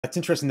It's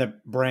interesting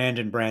that brand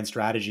and brand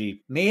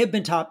strategy may have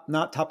been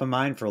not top of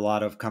mind for a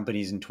lot of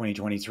companies in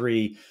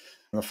 2023.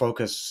 The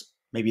focus,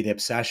 maybe the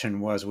obsession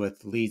was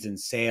with leads and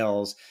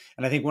sales.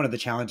 And I think one of the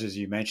challenges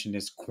you mentioned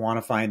is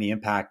quantifying the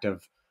impact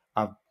of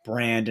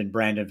brand and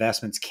brand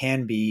investments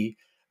can be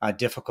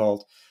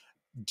difficult.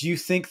 Do you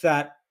think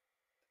that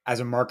as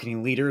a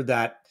marketing leader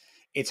that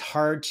it's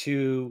hard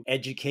to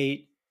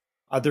educate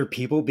other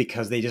people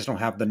because they just don't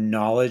have the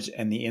knowledge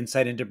and the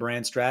insight into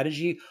brand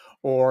strategy?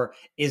 Or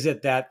is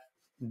it that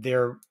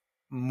they're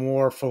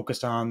more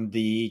focused on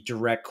the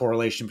direct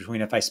correlation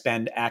between if I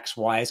spend X,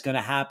 Y is going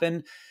to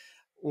happen?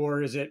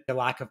 Or is it a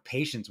lack of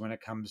patience when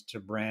it comes to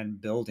brand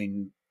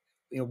building?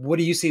 What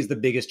do you see as the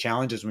biggest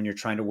challenges when you're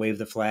trying to wave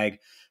the flag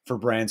for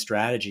brand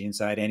strategy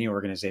inside any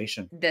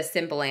organization? The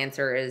simple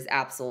answer is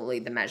absolutely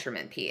the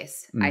measurement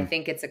piece. I Mm.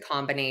 think it's a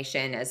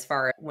combination as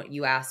far as what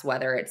you asked,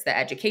 whether it's the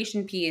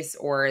education piece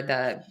or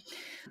the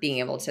being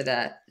able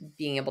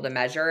to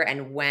measure.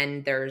 And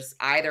when there's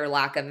either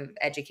lack of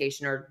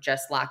education or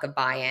just lack of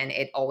buy-in,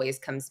 it always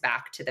comes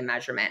back to the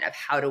measurement of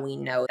how do we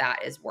know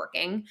that is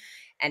working.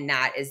 And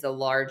that is the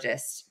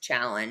largest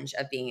challenge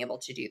of being able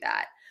to do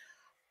that.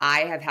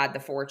 I have had the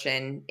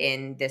fortune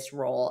in this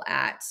role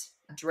at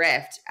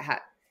Drift,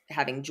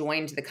 having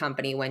joined the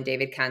company when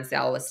David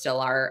Cancel was still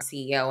our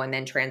CEO and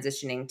then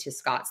transitioning to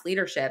Scott's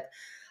leadership,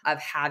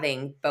 of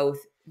having both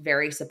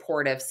very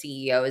supportive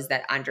CEOs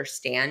that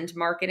understand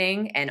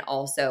marketing and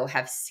also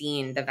have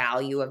seen the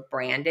value of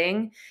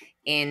branding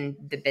in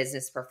the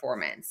business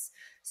performance.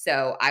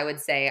 So I would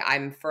say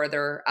I'm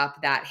further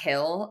up that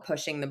hill,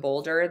 pushing the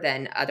boulder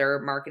than other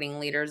marketing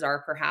leaders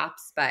are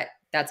perhaps, but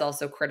that's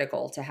also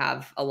critical to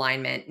have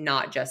alignment,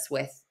 not just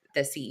with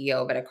the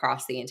CEO, but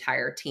across the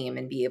entire team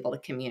and be able to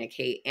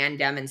communicate and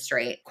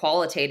demonstrate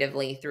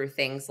qualitatively through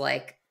things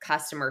like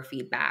customer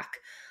feedback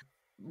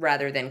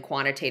rather than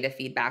quantitative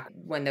feedback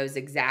when those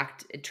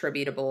exact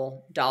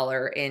attributable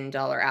dollar in,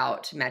 dollar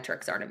out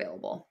metrics aren't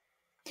available.